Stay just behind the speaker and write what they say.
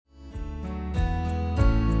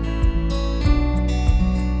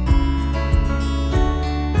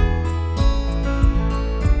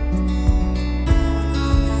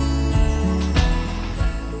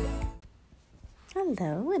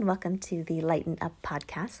welcome to the Lighten Up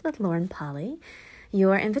podcast with Lauren Polly,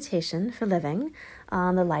 your invitation for living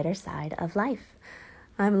on the lighter side of life.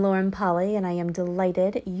 I'm Lauren Polly, and I am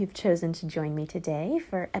delighted you've chosen to join me today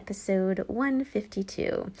for episode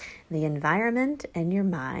 152, The Environment and Your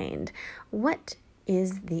Mind. What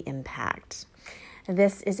is the impact?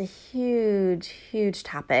 This is a huge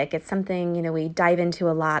topic. It's something, we dive into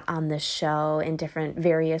a lot on this show in different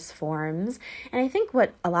various forms. And I think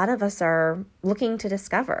what a lot of us are looking to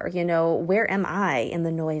discover, where am I in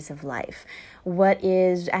the noise of life? What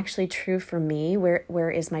is actually true for me?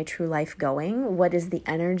 Where is my true life going? What is the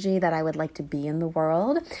energy that I would like to be in the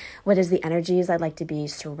world? What is the energies I'd like to be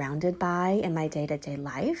surrounded by in my day-to-day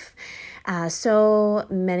life? So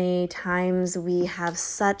many times we have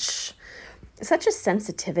such a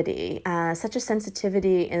sensitivity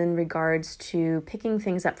in regards to picking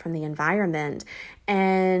things up from the environment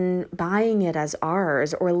and buying it as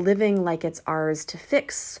ours, or living like it's ours to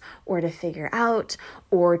fix or to figure out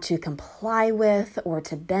or to comply with or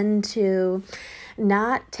to bend to.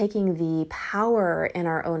 Not taking the power in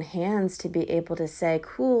our own hands to be able to say,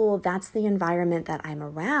 cool, that's the environment that I'm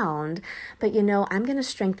around, but I'm going to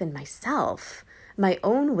strengthen myself, my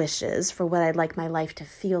own wishes for what I'd like my life to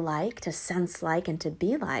feel like, to sense like, and to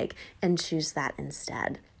be like, and choose that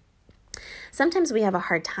instead. Sometimes we have a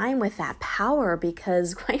hard time with that power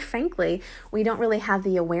because, quite frankly, we don't really have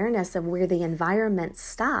the awareness of where the environment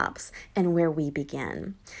stops and where we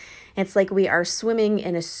begin. It's like we are swimming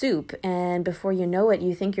in a soup, and before you know it,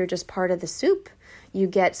 you think you're just part of the soup. You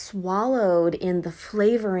get swallowed in the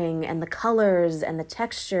flavoring and the colors and the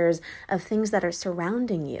textures of things that are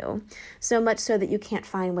surrounding you, so much so that you can't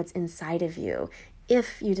find what's inside of you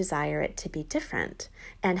if you desire it to be different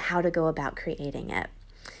and how to go about creating it.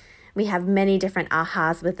 We have many different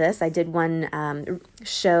ahas with this. I did one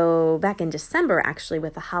show back in December, actually,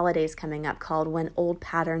 with the holidays coming up, called When Old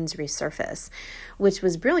Patterns Resurface, which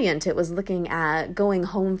was brilliant. It was looking at going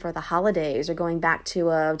home for the holidays or going back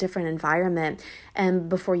to a different environment. And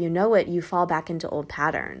before you know it, you fall back into old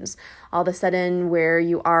patterns. All of a sudden, where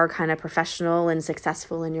you are kind of professional and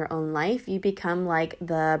successful in your own life, you become like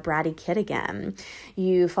the bratty kid again.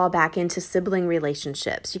 You fall back into sibling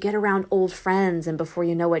relationships. You get around old friends, and before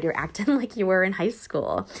you know it, you're acting like you were in high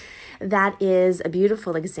school. That is a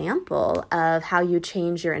beautiful example of how you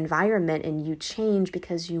change your environment, and you change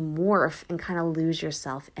because you morph and kind of lose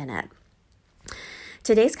yourself in it.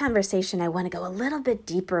 Today's conversation, I want to go a little bit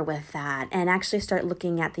deeper with that and actually start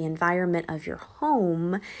looking at the environment of your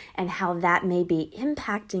home and how that may be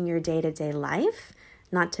impacting your day-to-day life,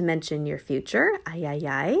 not to mention your future,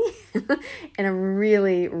 in a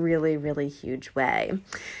really huge way.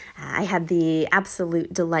 I had the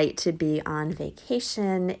absolute delight to be on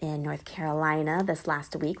vacation in North Carolina this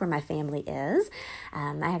last week, where my family is.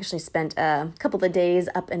 I actually spent a couple of days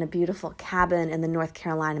up in a beautiful cabin in the North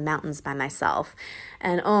Carolina mountains by myself.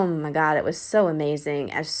 And oh my God, it was so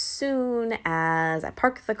amazing. As soon as I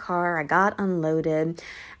parked the car, I got unloaded,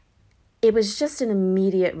 it was just an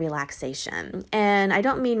immediate relaxation. And I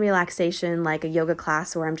don't mean relaxation like a yoga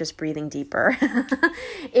class where I'm just breathing deeper.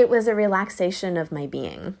 It was a relaxation of my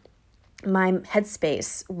being. My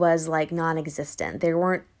headspace was like non-existent. There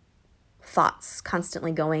weren't thoughts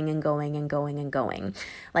constantly going,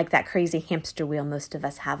 like that crazy hamster wheel most of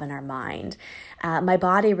us have in our mind. My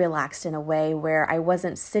body relaxed in a way where I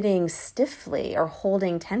wasn't sitting stiffly or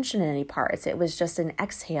holding tension in any parts. It was just an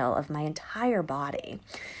exhale of my entire body.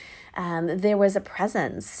 There was a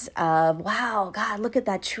presence of, wow, God, look at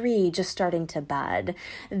that tree just starting to bud.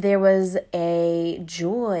 There was a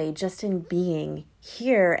joy just in being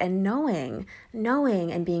here and knowing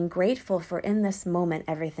and being grateful for in this moment,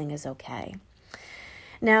 everything is okay.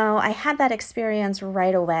 Now, I had that experience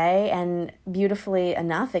right away, and beautifully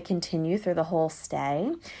enough, it continued through the whole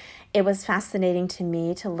stay. It was fascinating to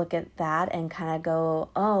me to look at that and kind of go,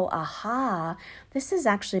 oh, aha, this is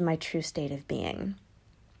actually my true state of being.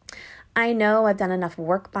 I know I've done enough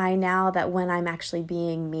work by now that when I'm actually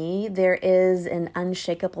being me, there is an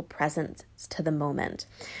unshakable presence to the moment.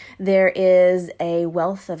 There is a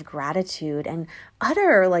wealth of gratitude and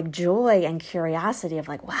utter joy and curiosity of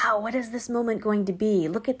wow, what is this moment going to be?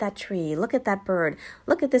 Look at that tree, look at that bird,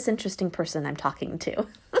 look at this interesting person I'm talking to.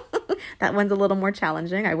 That one's a little more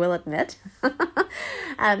challenging, I will admit.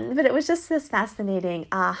 But it was just this fascinating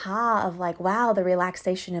aha of wow, the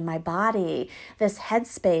relaxation in my body, this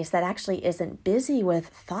headspace that actually isn't busy with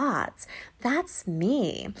thoughts. That's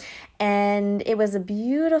me. And it was a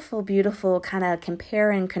beautiful, beautiful kind of compare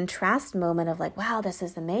and contrast moment of wow, this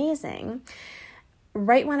is amazing.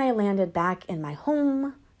 Right when I landed back in my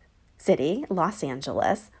home city, Los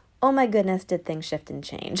Angeles, oh my goodness, did things shift and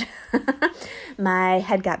change. My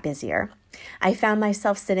head got busier. I found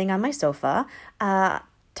myself sitting on my sofa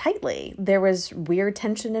tightly. There was weird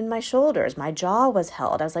tension in my shoulders. My jaw was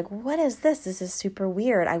held. I was like, what is this? This is super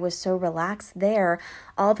weird. I was so relaxed there.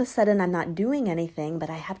 All of a sudden, I'm not doing anything, but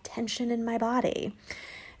I have tension in my body.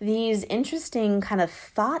 These interesting kind of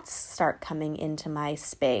thoughts start coming into my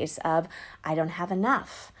space of, I don't have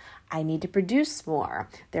enough. I need to produce more.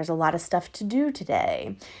 There's a lot of stuff to do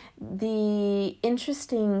today. The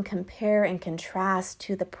interesting compare and contrast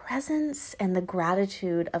to the presence and the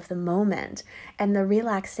gratitude of the moment and the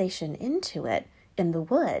relaxation into it in the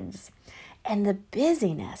woods, and the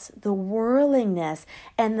busyness, the whirlingness,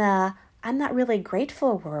 and the I'm not really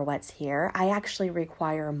grateful for what's here. I actually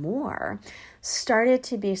require more, started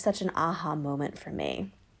to be such an aha moment for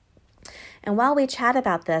me. And while we chat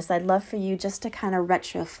about this, I'd love for you just to kind of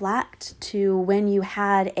retroflect to when you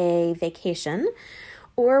had a vacation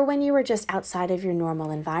or when you were just outside of your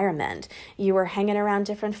normal environment. You were hanging around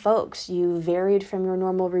different folks. You varied from your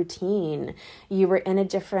normal routine. You were in a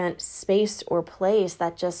different space or place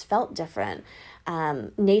that just felt different.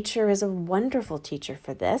 Nature is a wonderful teacher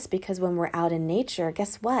for this, because when we're out in nature,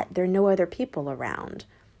 guess what? There are no other people around.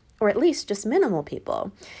 Or at least just minimal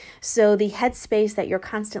people. So the headspace that you're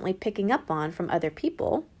constantly picking up on from other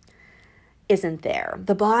people isn't there.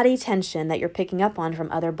 The body tension that you're picking up on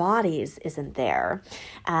from other bodies isn't there.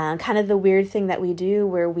 Kind of the weird thing that we do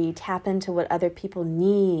where we tap into what other people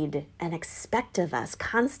need and expect of us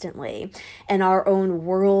constantly, and our own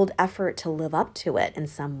world effort to live up to it in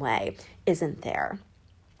some way isn't there.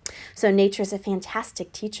 So nature is a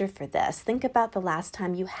fantastic teacher for this. Think about the last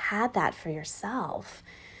time you had that for yourself,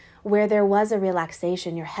 where there was a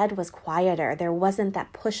relaxation, your head was quieter, there wasn't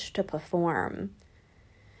that push to perform.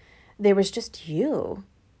 There was just you.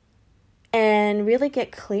 And really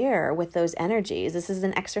get clear with those energies. This is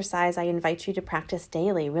an exercise I invite you to practice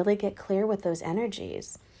daily. Really get clear with those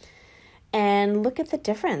energies. And look at the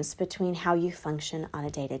difference between how you function on a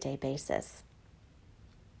day-to-day basis.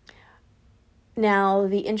 Now,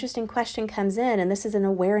 the interesting question comes in, and this is an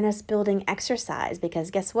awareness building exercise, because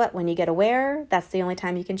guess what? When you get aware, that's the only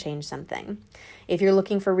time you can change something. If you're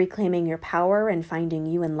looking for reclaiming your power and finding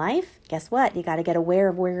you in life, guess what? You got to get aware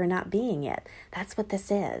of where you're not being it. That's what this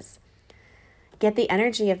is. Get the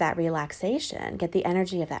energy of that relaxation, get the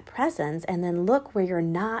energy of that presence, and then look where you're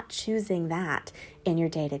not choosing that in your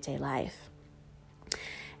day-to-day life.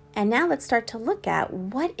 And now let's start to look at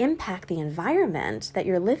what impact the environment that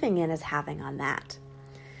you're living in is having on that.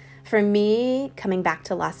 For me, coming back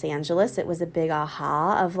to Los Angeles, it was a big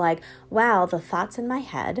aha of like, wow, the thoughts in my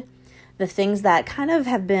head, the things that kind of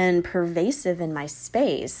have been pervasive in my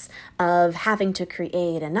space of having to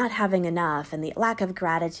create and not having enough and the lack of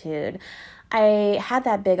gratitude. I had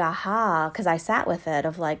that big aha because I sat with it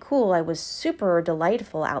of like, cool, I was super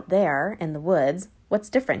delightful out there in the woods. What's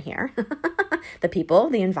different here? The people,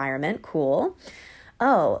 the environment, cool.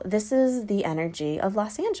 Oh, this is the energy of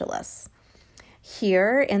Los Angeles.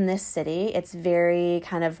 Here in this city, it's very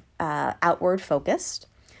kind of outward focused.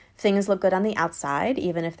 Things look good on the outside,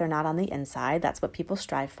 even if they're not on the inside. That's what people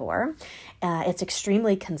strive for. It's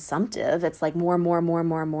extremely consumptive. It's like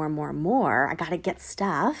more. I got to get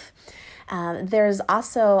stuff. There's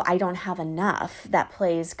also, I don't have enough, that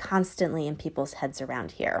plays constantly in people's heads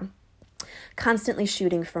around here. Constantly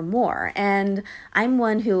shooting for more. And I'm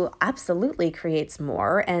one who absolutely creates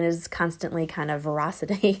more and is constantly kind of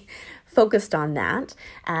veracity focused on that.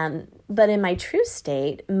 But in my true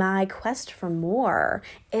state, my quest for more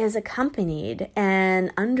is accompanied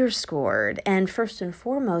and underscored and first and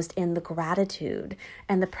foremost in the gratitude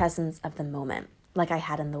and the presence of the moment, like I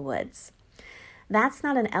had in the woods. That's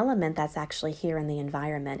not an element that's actually here in the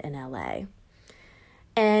environment in LA.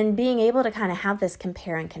 And being able to kind of have this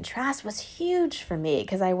compare and contrast was huge for me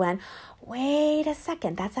because I went, wait a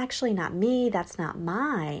second, that's actually not me, that's not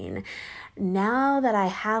mine. Now that I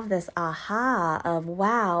have this aha of,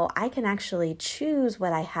 wow, I can actually choose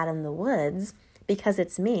what I had in the woods because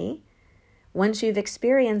it's me. Once you've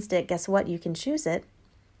experienced it, guess what? You can choose it.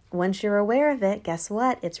 Once you're aware of it, guess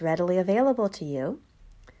what? It's readily available to you.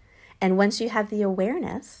 And once you have the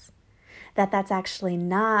awareness that that's actually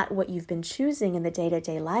not what you've been choosing in the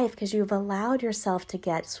day-to-day life because you've allowed yourself to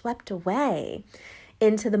get swept away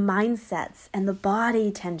into the mindsets and the body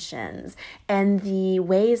tensions and the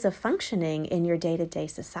ways of functioning in your day-to-day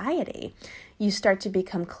society, you start to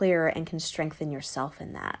become clearer and can strengthen yourself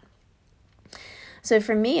in that. So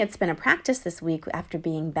for me, it's been a practice this week after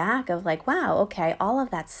being back of like, wow, okay, all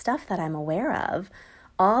of that stuff that I'm aware of,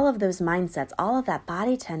 all of those mindsets, all of that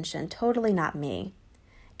body tension, totally not me.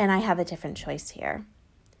 And I have a different choice here.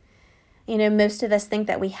 Most of us think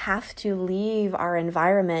that we have to leave our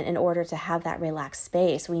environment in order to have that relaxed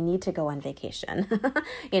space. We need to go on vacation.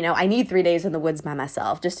 I need 3 days in the woods by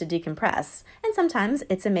myself just to decompress. And sometimes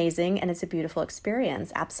it's amazing and it's a beautiful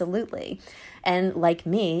experience. Absolutely. And like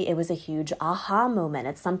me, it was a huge aha moment.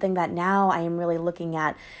 It's something that now I am really looking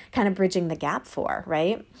at kind of bridging the gap for,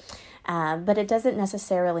 right? But it doesn't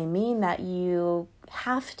necessarily mean that you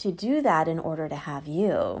have to do that in order to have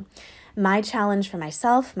you. My challenge for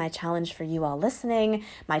myself, my challenge for you all listening,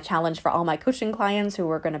 my challenge for all my coaching clients who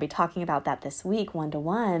we're going to be talking about that this week,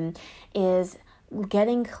 one-to-one, is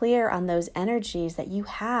getting clear on those energies that you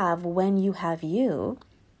have when you have you,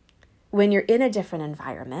 when you're in a different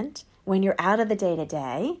environment, when you're out of the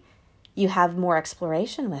day-to-day, you have more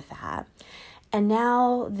exploration with that. And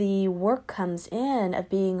now the work comes in of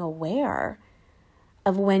being aware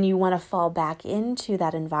of when you want to fall back into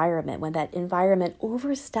that environment, when that environment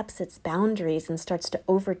oversteps its boundaries and starts to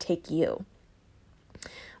overtake you.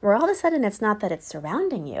 Where all of a sudden it's not that it's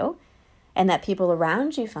surrounding you and that people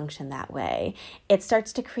around you function that way. It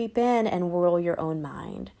starts to creep in and whirl your own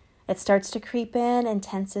mind. It starts to creep in and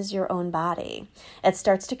tenses your own body. It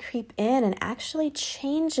starts to creep in and actually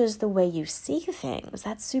changes the way you see things.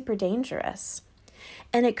 That's super dangerous.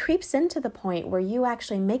 And it creeps into the point where you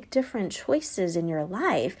actually make different choices in your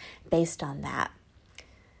life based on that.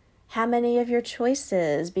 How many of your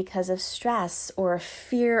choices, because of stress or a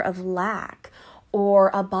fear of lack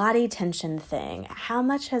or a body tension thing, how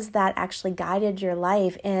much has that actually guided your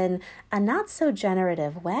life in a not so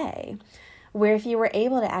generative way? Where if you were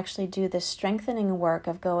able to actually do the strengthening work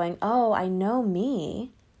of going, oh, I know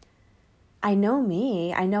me. I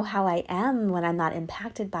know how I am when I'm not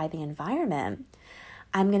impacted by the environment.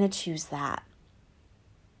 I'm going to choose that.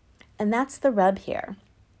 And that's the rub here.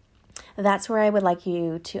 That's where I would like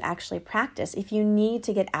you to actually practice. If you need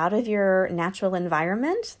to get out of your natural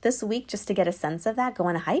environment this week just to get a sense of that, go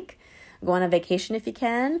on a hike, go on a vacation if you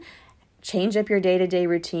can, change up your day-to-day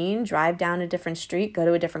routine, drive down a different street, go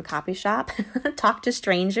to a different coffee shop, talk to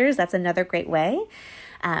strangers. That's another great way.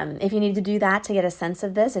 If you need to do that to get a sense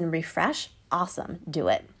of this and refresh, awesome, do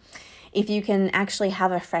it. If you can actually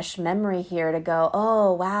have a fresh memory here to go,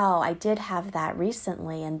 oh, wow, I did have that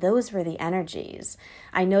recently, and those were the energies.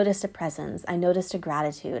 I noticed a presence. I noticed a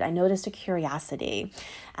gratitude. I noticed a curiosity.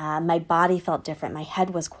 My body felt different. My head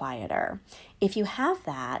was quieter. If you have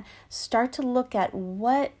that, start to look at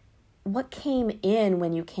what came in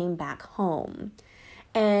when you came back home.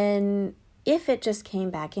 And if it just came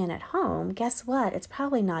back in at home, guess what? It's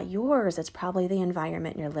probably not yours. It's probably the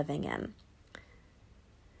environment you're living in.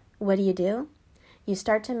 What do? You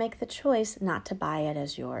start to make the choice not to buy it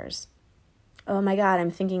as yours. Oh my God,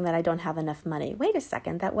 I'm thinking that I don't have enough money. Wait a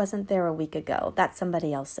second, that wasn't there a week ago. That's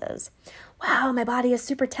somebody else's. Wow, my body is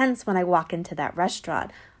super tense when I walk into that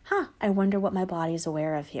restaurant. I wonder what my body's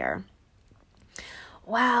aware of here.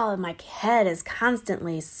 Wow, my head is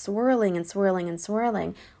constantly swirling and swirling and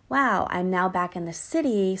swirling. Wow, I'm now back in the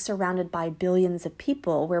city surrounded by billions of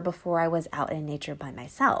people where before I was out in nature by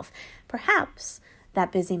myself. Perhaps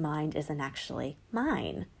that busy mind isn't actually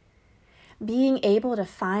mine. Being able to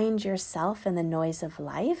find yourself in the noise of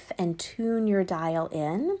life and tune your dial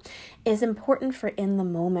in is important for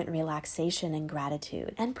in-the-moment relaxation and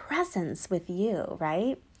gratitude and presence with you,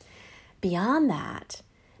 right? Beyond that,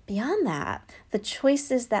 the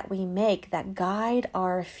choices that we make that guide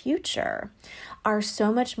our future are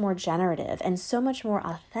so much more generative and so much more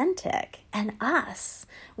authentic and us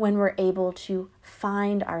when we're able to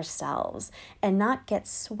find ourselves and not get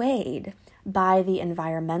swayed by the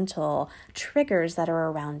environmental triggers that are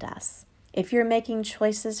around us. If you're making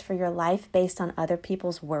choices for your life based on other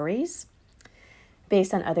people's worries,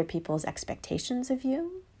 based on other people's expectations of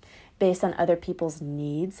you, based on other people's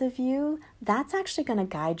needs of you, that's actually going to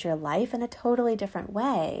guide your life in a totally different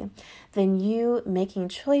way than you making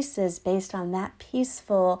choices based on that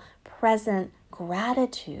peaceful, present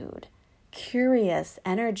gratitude, curious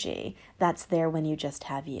energy that's there when you just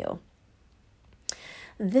have you.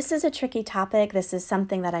 This is a tricky topic. This is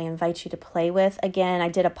something that I invite you to play with. Again, I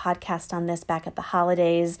did a podcast on this back at the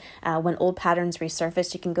holidays when old patterns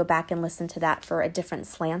resurfaced. You can go back and listen to that for a different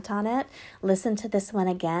slant on it. Listen to this one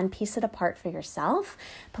again, piece it apart for yourself.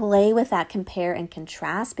 Play with that compare and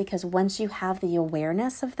contrast, because once you have the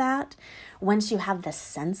awareness of that, once you have the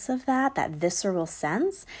sense of that visceral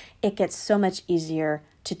sense, it gets so much easier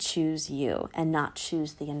to choose you and not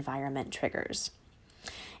choose the environment triggers.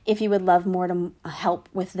 If you would love more to help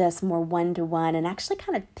with this more one-to-one and actually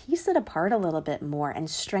kind of piece it apart a little bit more and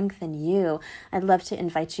strengthen you, I'd love to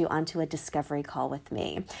invite you onto a discovery call with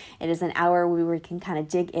me. It is an hour where we can kind of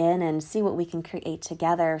dig in and see what we can create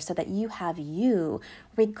together so that you have you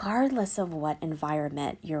regardless of what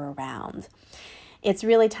environment you're around. It's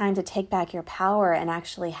really time to take back your power and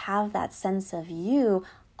actually have that sense of you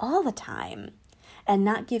all the time, and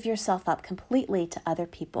not give yourself up completely to other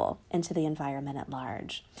people and to the environment at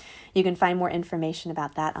large. You can find more information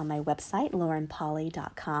about that on my website,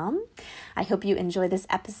 laurenpolly.com. I hope you enjoy this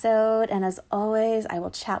episode, and as always, I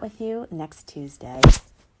will chat with you next Tuesday.